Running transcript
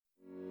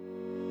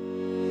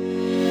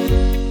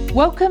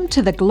Welcome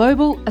to the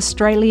Global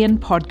Australian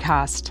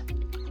Podcast.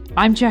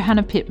 I'm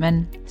Johanna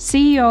Pittman,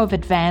 CEO of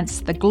Advance,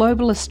 the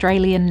Global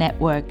Australian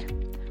Network.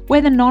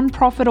 We're the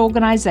non-profit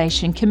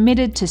organisation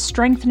committed to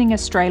strengthening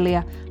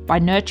Australia by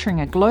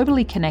nurturing a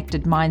globally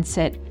connected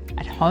mindset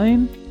at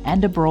home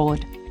and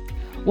abroad.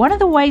 One of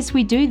the ways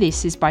we do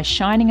this is by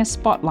shining a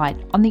spotlight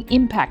on the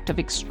impact of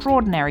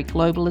extraordinary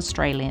global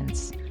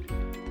Australians.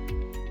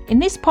 In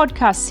this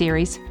podcast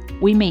series,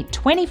 we meet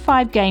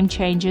 25 game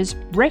changers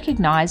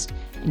recognised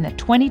in the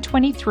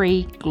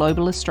 2023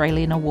 Global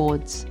Australian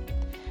Awards.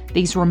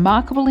 These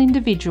remarkable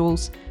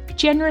individuals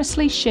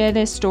generously share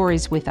their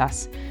stories with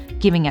us,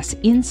 giving us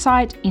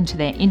insight into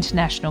their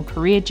international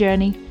career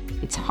journey,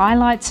 its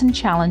highlights and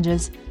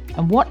challenges,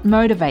 and what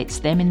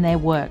motivates them in their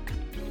work.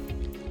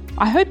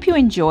 I hope you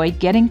enjoy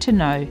getting to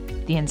know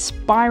the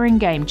inspiring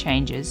game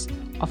changers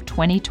of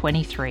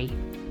 2023.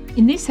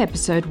 In this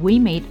episode, we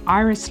meet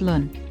Iris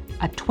Lun,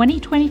 a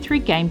 2023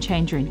 game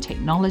changer in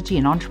technology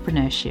and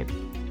entrepreneurship.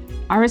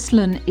 Iris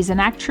Lun is an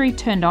actuary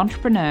turned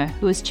entrepreneur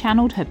who has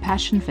channeled her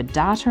passion for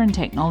data and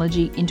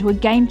technology into a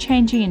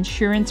game-changing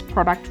insurance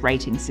product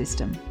rating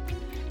system.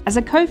 As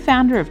a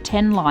co-founder of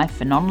 10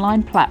 Life, an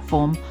online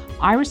platform,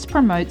 Iris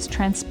promotes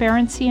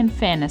transparency and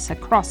fairness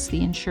across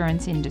the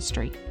insurance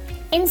industry.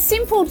 In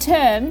simple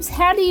terms,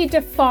 how do you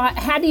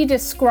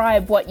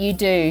describe what you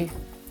do?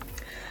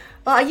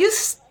 Well, I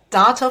use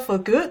data for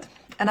good,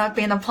 and I've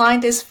been applying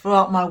this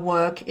throughout my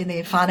work in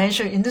the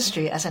financial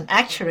industry as an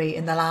actuary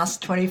in the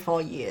last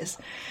 24 years.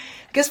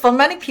 Because for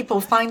many people,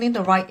 finding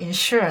the right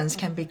insurance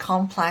can be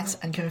complex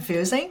and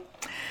confusing.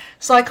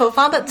 So I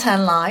co-founded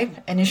 10 Life,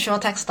 an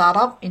insurtech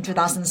startup, in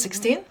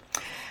 2016,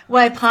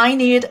 where I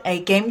pioneered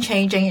a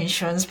game-changing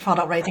insurance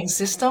product rating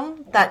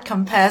system that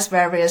compares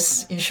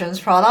various insurance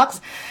products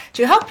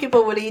to help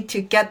people really to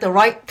get the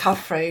right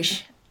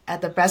coverage at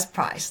the best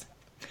price.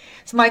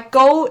 So my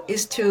goal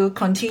is to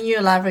continue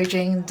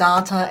leveraging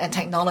data and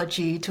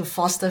technology to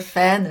foster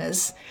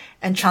fairness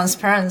and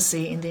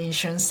transparency in the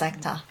insurance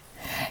sector.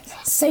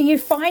 So you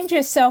find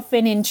yourself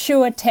in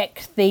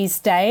insurtech these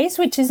days,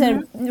 which is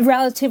a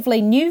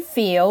relatively new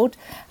field.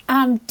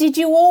 Did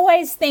you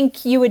always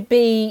think you would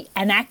be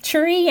an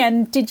actuary,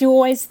 and did you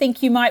always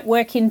think you might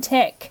work in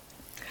tech?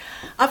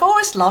 I've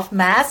always loved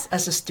maths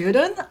as a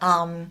student,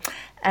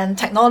 and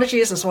technology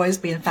has always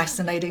been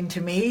fascinating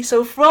to me.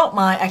 So throughout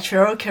my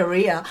actuarial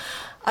career,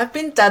 I've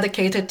been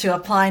dedicated to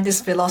applying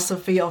this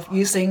philosophy of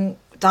using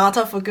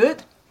data for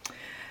good.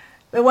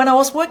 But when I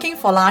was working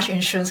for large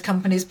insurance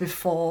companies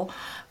before,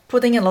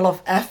 putting a lot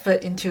of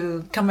effort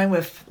into coming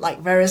with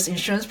various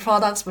insurance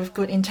products with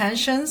good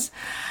intentions,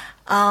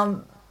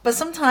 but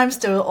sometimes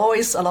there were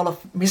always a lot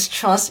of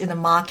mistrust in the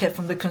market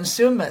from the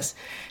consumers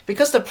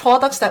because the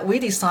products that we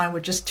designed were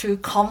just too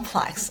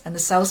complex and the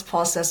sales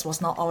process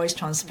was not always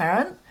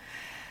transparent.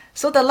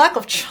 So the lack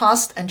of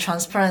trust and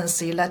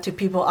transparency led to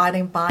people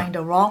either buying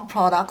the wrong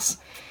products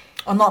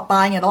or not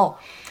buying at all.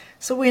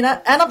 So we end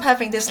up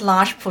having this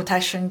large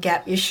protection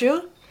gap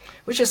issue,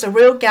 which is a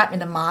real gap in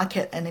the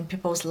market and in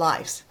people's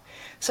lives.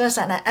 So as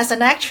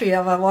an actuary,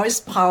 I've always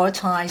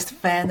prioritized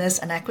fairness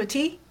and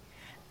equity.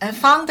 And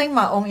founding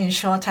my own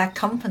insurtech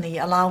company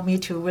allowed me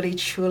to really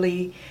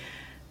truly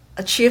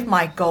achieve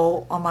my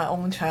goal on my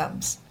own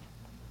terms.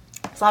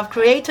 So I've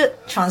created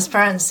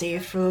transparency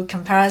through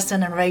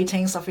comparison and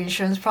ratings of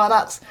insurance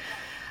products,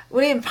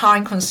 really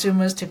empowering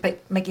consumers to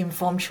make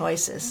informed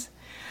choices.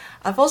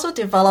 I've also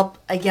developed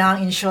a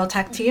young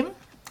insurtech team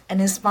and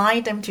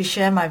inspired them to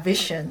share my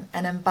vision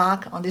and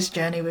embark on this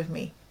journey with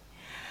me.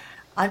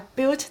 I've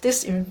built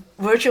this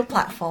virtual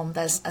platform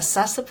that's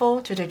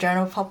accessible to the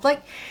general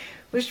public,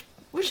 which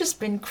has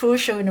been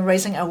crucial in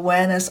raising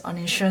awareness on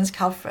insurance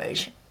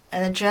coverage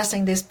and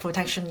addressing this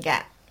protection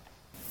gap.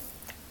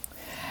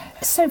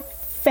 So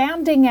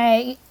founding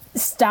a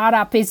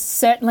startup is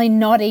certainly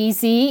not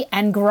easy,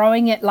 and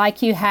growing it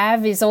like you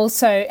have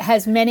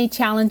has many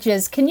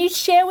challenges. Can you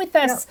share with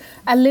us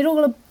a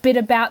little bit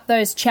about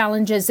those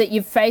challenges that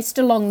you've faced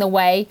along the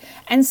way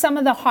and some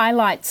of the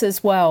highlights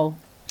as well?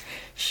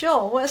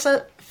 Sure. Well, as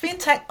a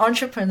fintech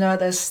entrepreneur,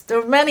 there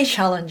are many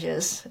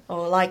challenges,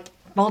 like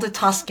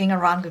multitasking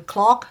around the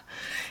clock,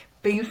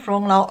 being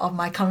thrown out of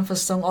my comfort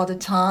zone all the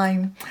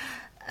time,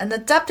 and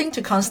adapting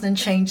to constant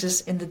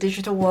changes in the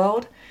digital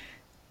world.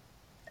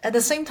 At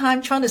the same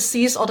time, trying to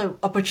seize all the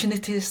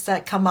opportunities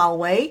that come our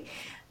way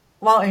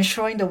while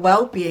ensuring the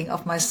well-being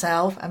of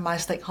myself and my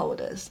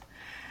stakeholders.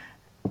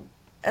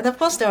 And of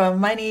course, there are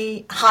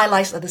many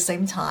highlights at the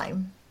same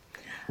time,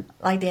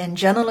 like the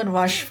adrenaline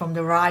rush from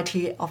the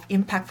variety of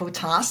impactful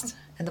tasks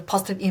and the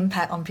positive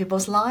impact on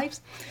people's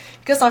lives,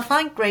 because I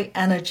find great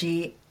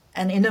energy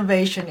and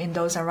innovation in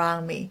those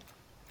around me.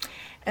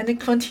 And the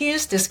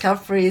continuous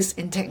discoveries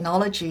in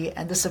technology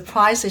and the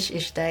surprises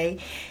each day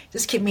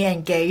just keep me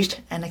engaged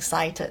and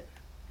excited.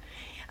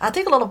 I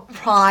take a lot of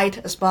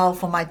pride as well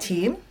for my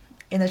team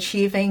in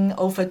achieving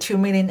over 2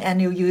 million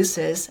annual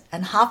users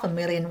and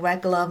 500,000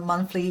 regular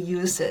monthly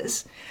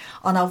users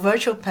on our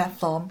virtual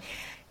platform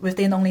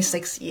within only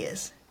 6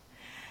 years.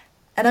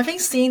 And I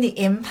think seeing the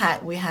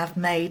impact we have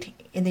made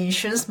in the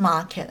insurance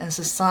market and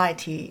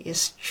society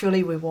is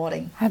truly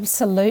rewarding.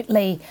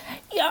 Absolutely.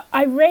 Yeah,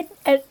 I read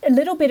a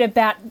little bit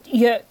about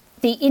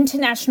the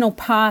international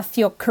path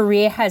your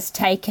career has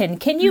taken.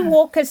 Can you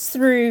walk us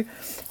through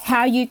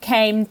how you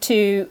came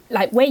to,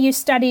 like, where you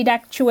studied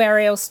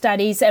actuarial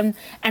studies and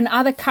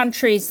other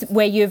countries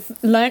where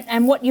you've learnt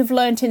and what you've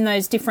learnt in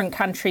those different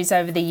countries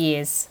over the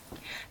years?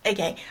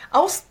 Okay, I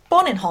was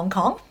born in Hong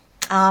Kong,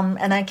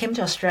 and I came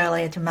to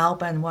Australia, to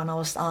Melbourne, when I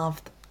was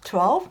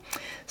 12.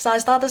 So I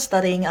started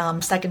studying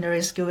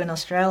secondary school in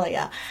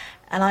Australia,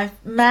 and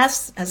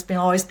maths has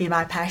always been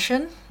my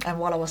passion and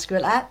what I was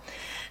good at.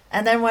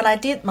 And then when I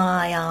did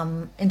my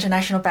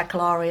international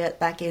baccalaureate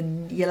back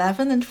in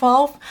 11 and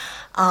 12,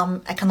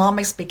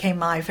 economics became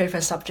my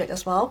favorite subject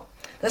as well.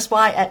 That's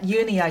why at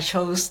uni I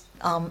chose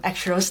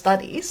actuarial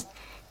studies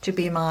to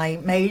be my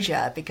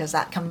major, because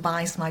that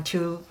combines my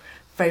two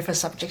favorite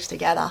subjects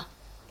together.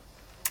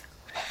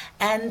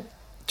 And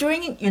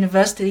during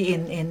university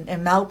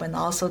in Melbourne, I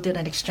also did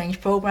an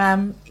exchange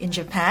program in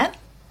Japan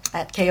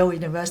at Keio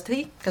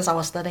University, because I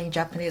was studying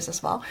Japanese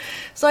as well.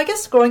 So I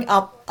guess growing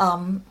up,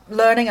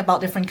 learning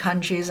about different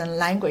countries and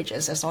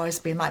languages has always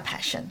been my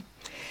passion.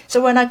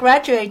 So when I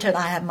graduated,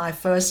 I had my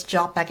first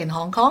job back in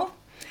Hong Kong.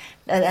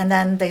 And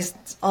then they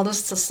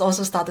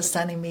also started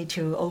sending me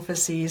to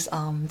overseas,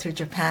 to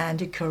Japan,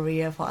 to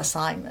Korea for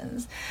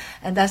assignments.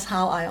 And that's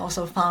how I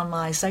also found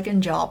my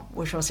second job,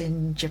 which was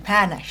in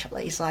Japan,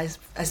 actually. So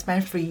I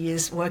spent 3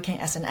 years working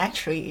as an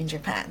actuary in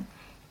Japan.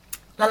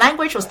 The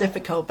language was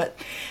difficult, but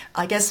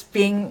I guess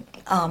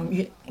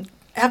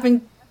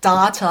having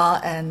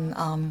data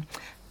and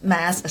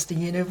math as the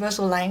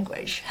universal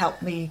language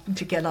helped me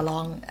to get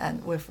along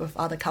and with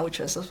other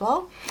cultures as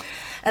well.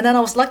 And then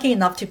I was lucky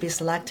enough to be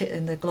selected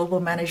in the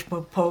global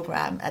management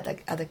program at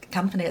the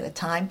company at the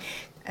time,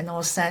 and I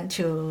was sent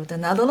to the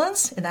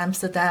Netherlands in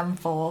Amsterdam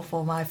for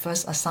my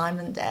first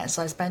assignment there.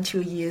 So I spent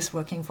 2 years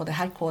working for the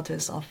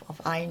headquarters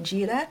of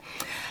ING there,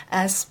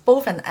 as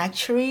both an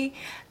actuary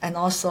and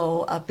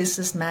also a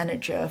business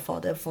manager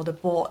for the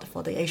board,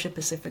 for the Asia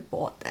Pacific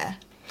board there.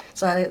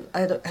 So I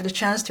had a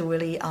chance to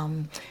really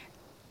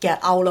get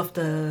out of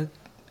the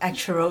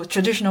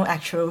traditional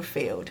actuarial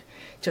field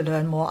to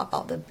learn more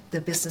about the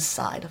business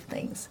side of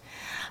things.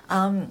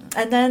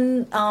 And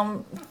then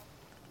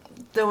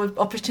there were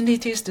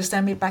opportunities to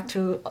send me back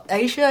to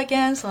Asia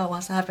again, so I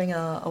was having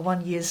a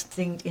 1 year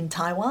stint in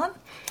Taiwan,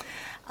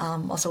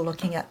 also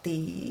looking at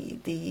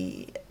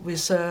the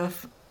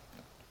reserve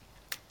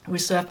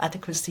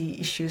adequacy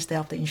issues there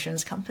of the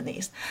insurance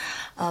companies.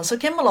 So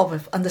it came along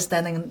with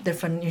understanding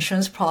different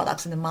insurance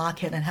products in the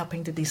market and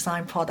helping to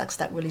design products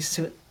that really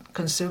suit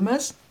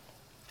consumers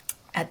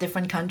at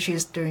different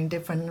countries during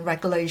different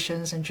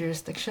regulations and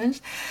jurisdictions.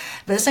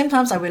 But at the same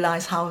time, I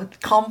realized how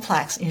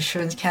complex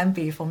insurance can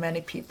be for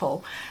many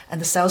people,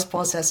 and the sales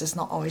process is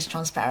not always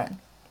transparent.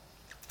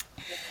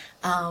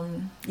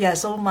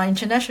 So my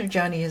international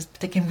journey is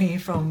taking me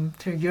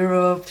to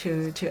Europe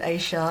to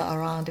Asia,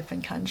 around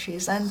different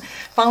countries, and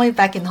finally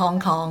back in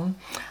Hong Kong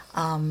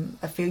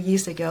a few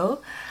years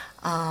ago,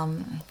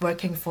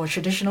 working for a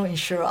traditional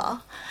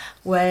insurer,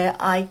 where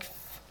I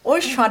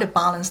always try to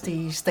balance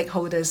the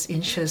stakeholders'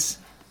 interests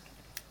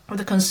with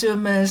the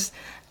consumers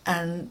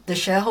and the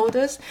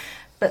shareholders.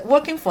 But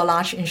working for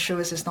large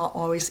insurers is not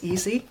always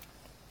easy.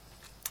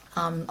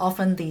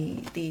 Often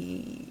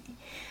the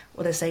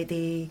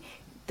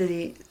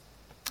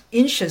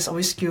interests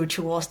always skew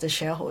towards the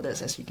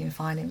shareholders, as you can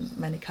find in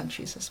many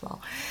countries as well.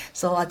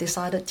 So I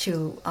decided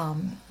to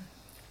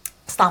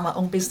start my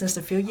own business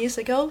a few years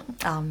ago.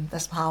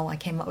 That's how I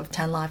came up with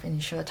 10 Life, an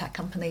insurtech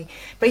company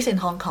based in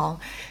Hong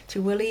Kong,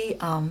 to really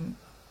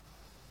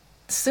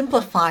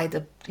simplify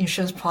the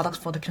insurance products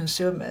for the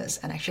consumers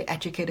and actually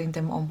educating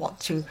them on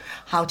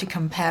how to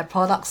compare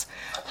products,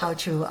 how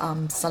to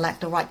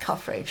select the right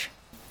coverage.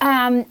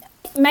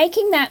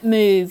 Making that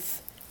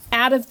move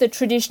out of the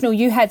traditional,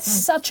 you had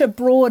such a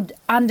broad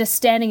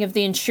understanding of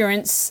the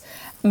insurance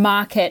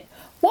market.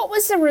 What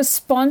was the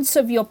response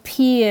of your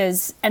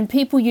peers and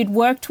people you'd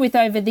worked with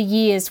over the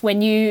years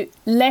when you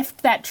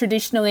left that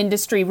traditional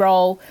industry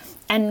role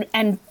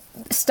and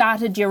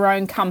started your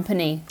own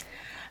company?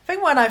 I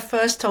think when I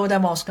first told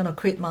them I was going to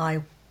quit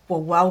my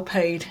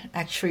well-paid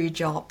actuary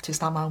job to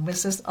start my own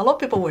business, a lot of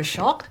people were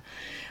shocked.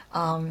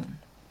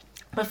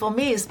 But for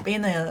me, it's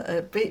been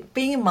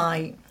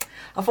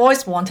I've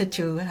always wanted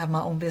to have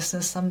my own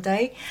business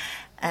someday,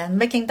 and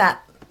making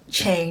that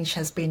change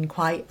has been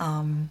quite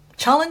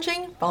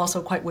challenging, but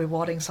also quite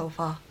rewarding so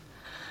far.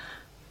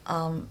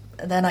 And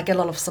then I get a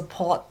lot of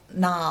support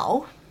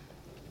now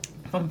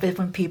from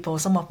different people.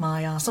 Some of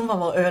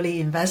our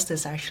early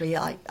investors, actually,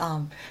 like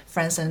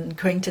friends and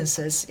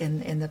acquaintances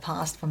in the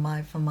past, from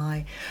my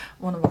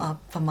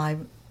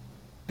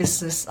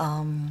business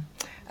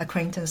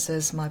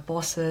acquaintances, my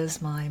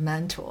bosses, my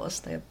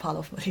mentors. They're part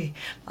of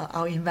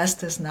our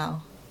investors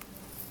now.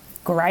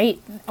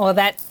 Great. Well,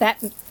 that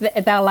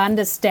they'll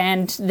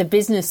understand the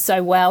business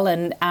so well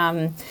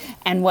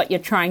and what you're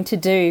trying to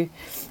do.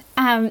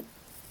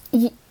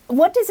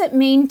 what does it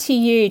mean to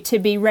you to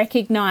be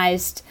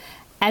recognised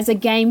as a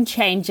game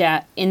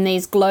changer in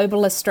these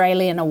Global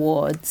Australian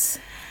Awards?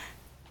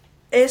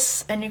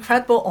 It's an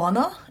incredible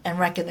honour and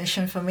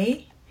recognition for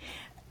me.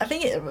 I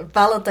think it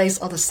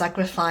validates all the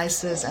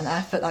sacrifices and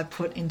effort I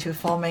put into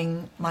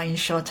forming my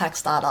insurtech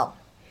startup.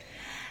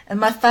 And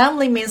my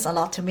family means a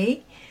lot to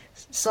me,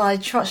 so I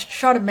try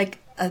to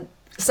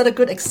set a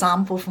good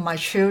example for my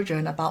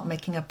children about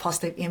making a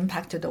positive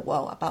impact to the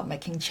world, about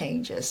making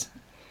changes.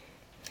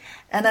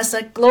 And as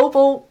a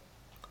global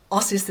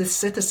Aussie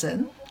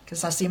citizen,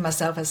 because I see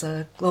myself as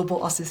a global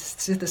Aussie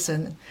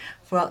citizen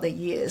throughout the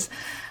years,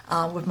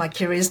 with my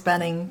career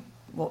spanning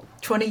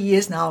 20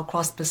 years now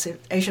across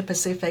Asia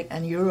Pacific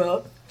and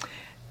Europe,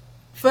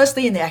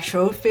 firstly in the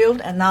actual field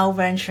and now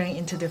venturing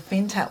into the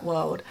fintech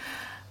world,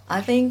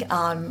 I think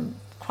I'm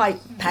quite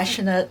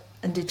passionate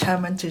and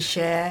determined to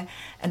share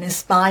and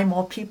inspire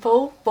more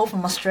people, both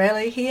from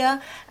Australia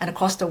here and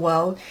across the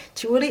world,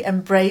 to really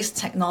embrace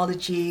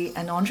technology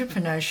and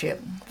entrepreneurship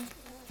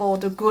for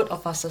the good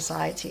of our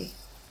society.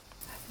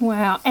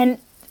 Wow. And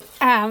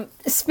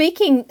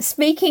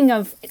speaking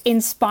of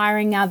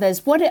inspiring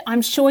others,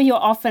 I'm sure you're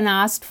often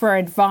asked for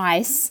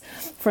advice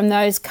from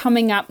those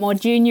coming up more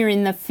junior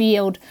in the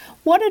field.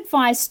 What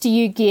advice do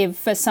you give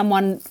for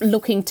someone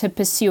looking to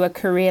pursue a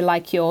career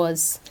like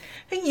yours?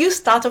 I think you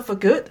start off for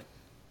good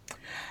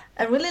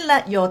and really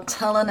let your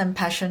talent and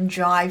passion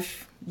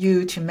drive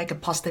you to make a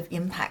positive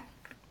impact.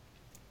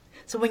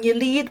 So when you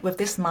lead with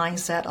this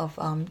mindset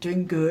of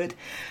doing good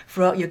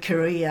throughout your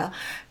career,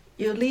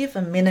 you leave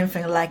a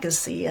meaningful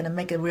legacy and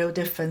make a real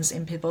difference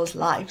in people's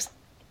lives.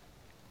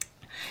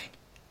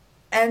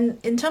 And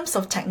in terms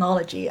of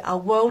technology, our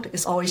world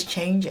is always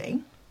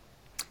changing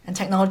and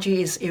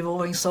technology is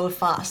evolving so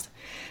fast.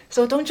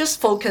 So don't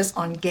just focus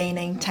on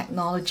gaining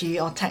technology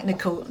or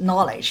technical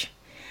knowledge.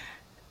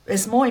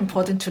 It's more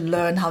important to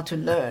learn how to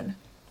learn.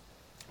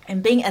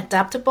 And being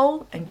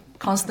adaptable and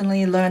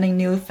constantly learning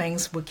new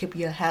things will keep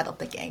you ahead of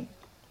the game.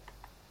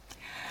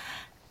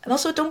 And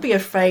also don't be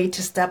afraid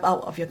to step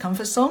out of your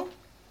comfort zone.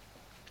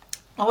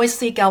 Always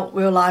seek out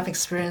real-life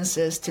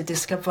experiences to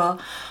discover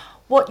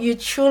what you're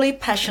truly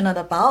passionate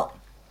about.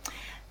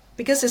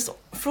 Because it's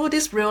through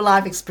these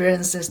real-life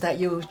experiences that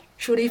you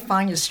truly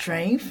find your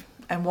strength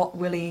and what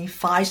really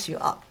fires you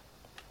up.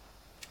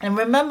 And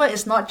remember,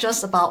 it's not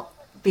just about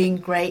being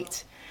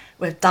great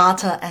with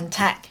data and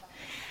tech.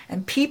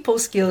 And people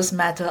skills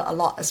matter a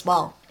lot as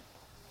well.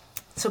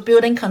 So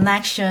building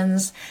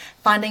connections,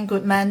 finding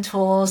good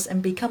mentors,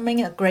 and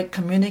becoming a great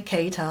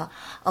communicator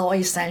are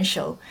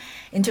essential.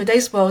 In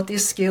today's world,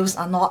 these skills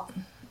are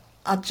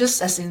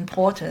just as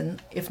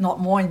important, if not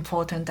more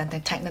important, than the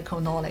technical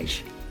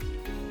knowledge.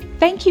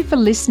 Thank you for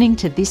listening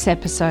to this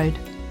episode.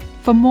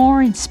 For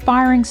more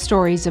inspiring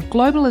stories of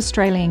global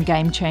Australian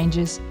game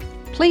changers,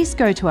 please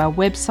go to our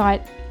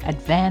website,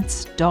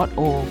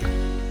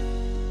 advance.org.